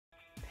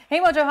Hey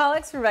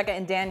Mojoholics, Rebecca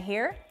and Dan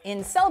here.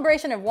 In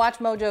celebration of Watch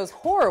Mojo's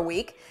Horror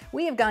Week,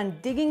 we have gone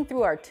digging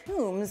through our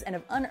tombs and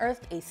have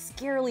unearthed a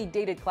scarily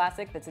dated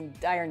classic that's in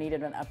dire need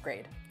of an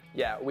upgrade.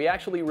 Yeah, we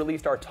actually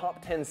released our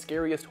top 10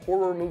 scariest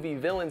horror movie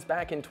villains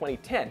back in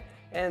 2010.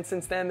 And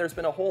since then, there's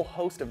been a whole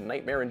host of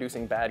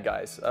nightmare-inducing bad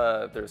guys.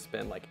 There's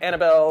been like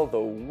Annabelle, The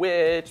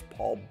Witch,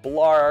 Paul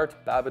Blart,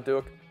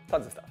 Babadook,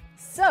 tons of stuff.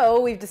 So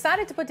we've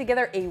decided to put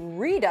together a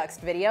Redux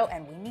video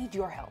and we need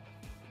your help.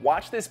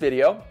 Watch this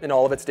video in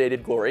all of its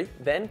dated glory,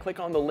 then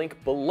click on the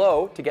link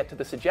below to get to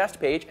the suggest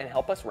page and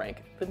help us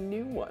rank the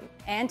new one.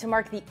 And to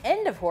mark the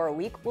end of Horror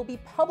Week, we'll be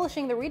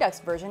publishing the Redux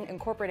version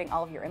incorporating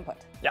all of your input.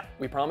 Yeah,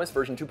 we promise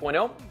version 2.0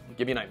 will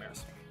give you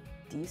nightmares.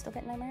 Do you still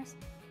get nightmares?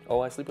 Oh,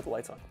 I sleep with the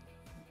lights on.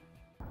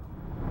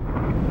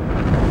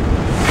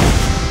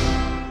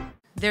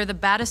 They're the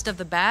baddest of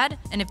the bad,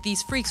 and if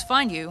these freaks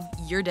find you,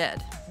 you're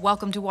dead.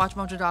 Welcome to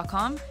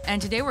WatchMojo.com,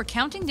 and today we're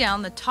counting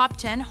down the top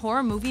 10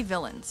 horror movie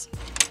villains.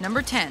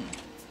 Number 10,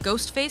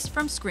 Ghostface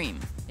from Scream.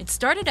 It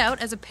started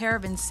out as a pair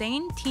of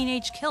insane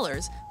teenage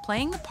killers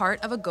playing the part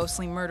of a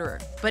ghostly murderer.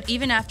 But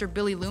even after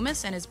Billy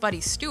Loomis and his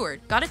buddy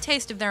Stuart got a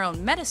taste of their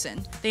own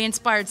medicine, they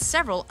inspired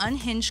several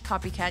unhinged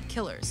copycat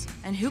killers.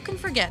 And who can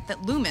forget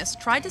that Loomis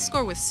tried to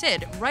score with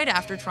Sid right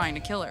after trying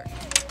to kill her.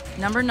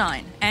 Number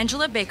 9,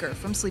 Angela Baker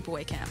from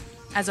Sleepaway Camp.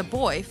 As a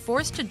boy,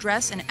 forced to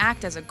dress and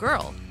act as a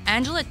girl,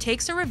 Angela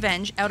takes her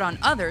revenge out on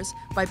others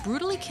by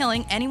brutally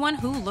killing anyone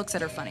who looks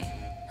at her funny.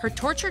 Her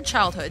tortured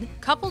childhood,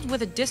 coupled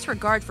with a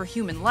disregard for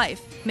human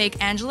life, make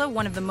Angela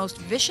one of the most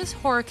vicious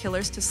horror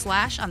killers to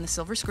slash on the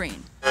silver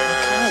screen.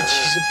 God,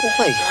 she's a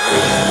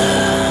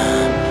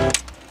boy.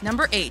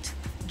 Number 8,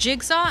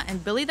 Jigsaw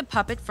and Billy the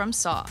Puppet from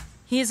Saw.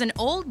 He is an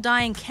old,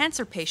 dying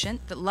cancer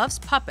patient that loves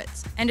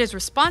puppets and is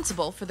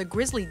responsible for the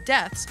grisly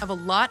deaths of a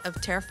lot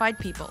of terrified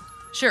people.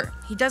 Sure,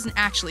 he doesn't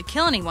actually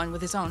kill anyone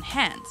with his own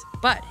hands,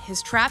 but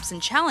his traps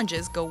and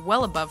challenges go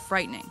well above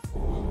frightening.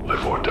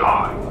 Live or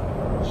die.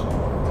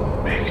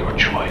 Make your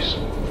choice.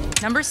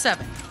 Number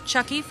 7,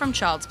 Chucky from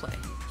Child's Play.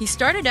 He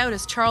started out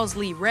as Charles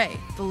Lee Ray,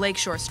 the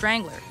Lakeshore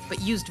Strangler, but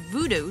used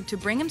voodoo to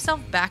bring himself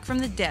back from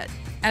the dead.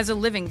 As a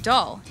living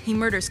doll, he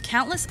murders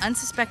countless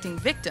unsuspecting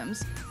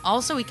victims,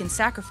 also he can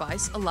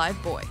sacrifice a live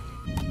boy.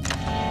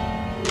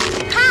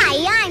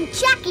 Hi, I'm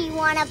Chucky.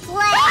 Wanna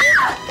play?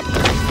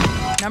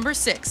 Number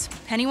 6,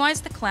 Pennywise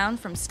the Clown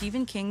from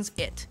Stephen King's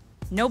It.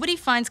 Nobody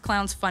finds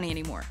clowns funny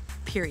anymore,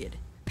 period.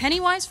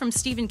 Pennywise from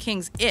Stephen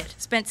King's It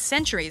spent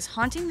centuries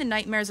haunting the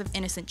nightmares of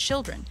innocent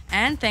children,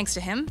 and thanks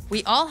to him,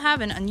 we all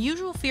have an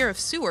unusual fear of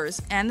sewers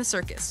and the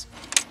circus.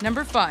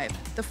 Number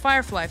 5, the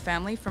Firefly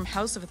Family from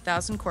House of a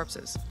Thousand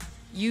Corpses.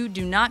 You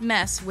do not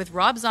mess with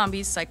Rob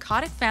Zombie's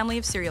psychotic family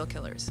of serial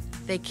killers.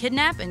 They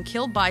kidnap and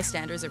kill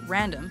bystanders at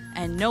random,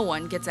 and no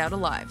one gets out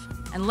alive.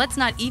 And let's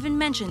not even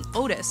mention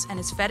Otis and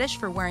his fetish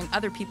for wearing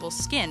other people's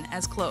skin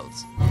as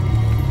clothes.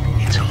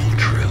 It's all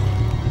true.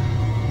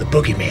 The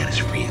boogeyman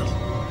is real,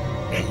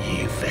 and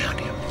you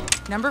found him.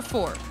 Number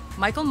 4,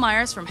 Michael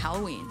Myers from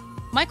Halloween.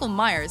 Michael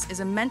Myers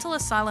is a mental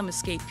asylum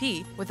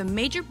escapee with a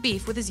major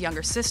beef with his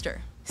younger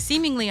sister.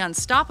 Seemingly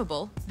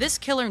unstoppable, this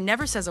killer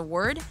never says a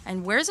word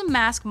and wears a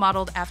mask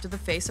modeled after the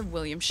face of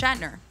William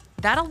Shatner.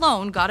 That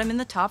alone got him in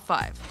the top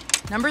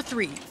 5. Number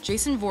 3,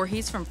 Jason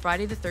Voorhees from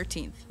Friday the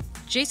 13th.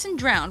 Jason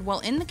drowned while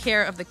in the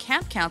care of the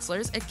camp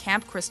counselors at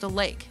Camp Crystal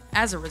Lake.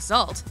 As a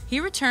result, he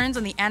returns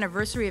on the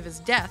anniversary of his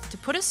death to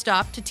put a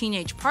stop to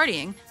teenage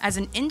partying as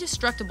an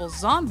indestructible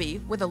zombie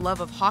with a love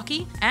of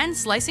hockey and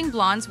slicing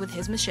blondes with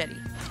his machete.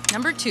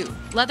 Number 2,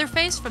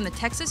 Leatherface from the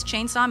Texas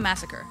Chainsaw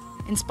Massacre.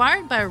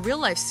 Inspired by a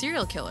real-life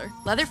serial killer,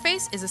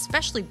 Leatherface is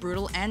especially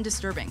brutal and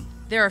disturbing.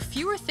 There are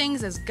fewer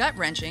things as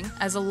gut-wrenching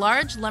as a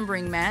large,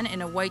 lumbering man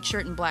in a white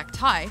shirt and black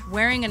tie,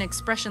 wearing an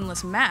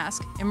expressionless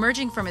mask,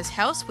 emerging from his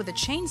house with a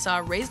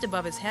chainsaw raised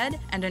above his head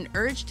and an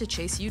urge to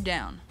chase you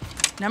down.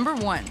 Number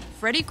 1,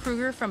 Freddy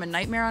Krueger from A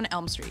Nightmare on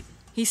Elm Street.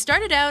 He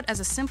started out as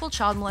a simple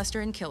child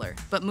molester and killer,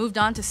 but moved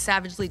on to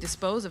savagely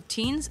dispose of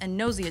teens and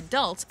nosy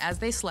adults as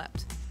they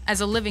slept. As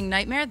a living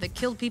nightmare that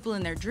killed people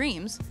in their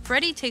dreams,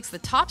 Freddy takes the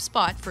top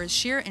spot for his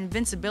sheer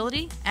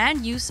invincibility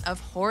and use of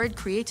horrid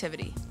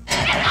creativity.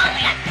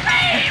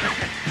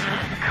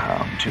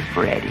 Come to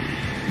Freddy.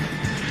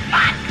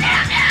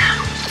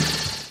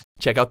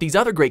 Check out these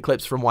other great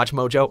clips from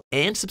WatchMojo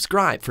and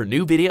subscribe for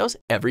new videos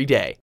every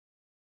day.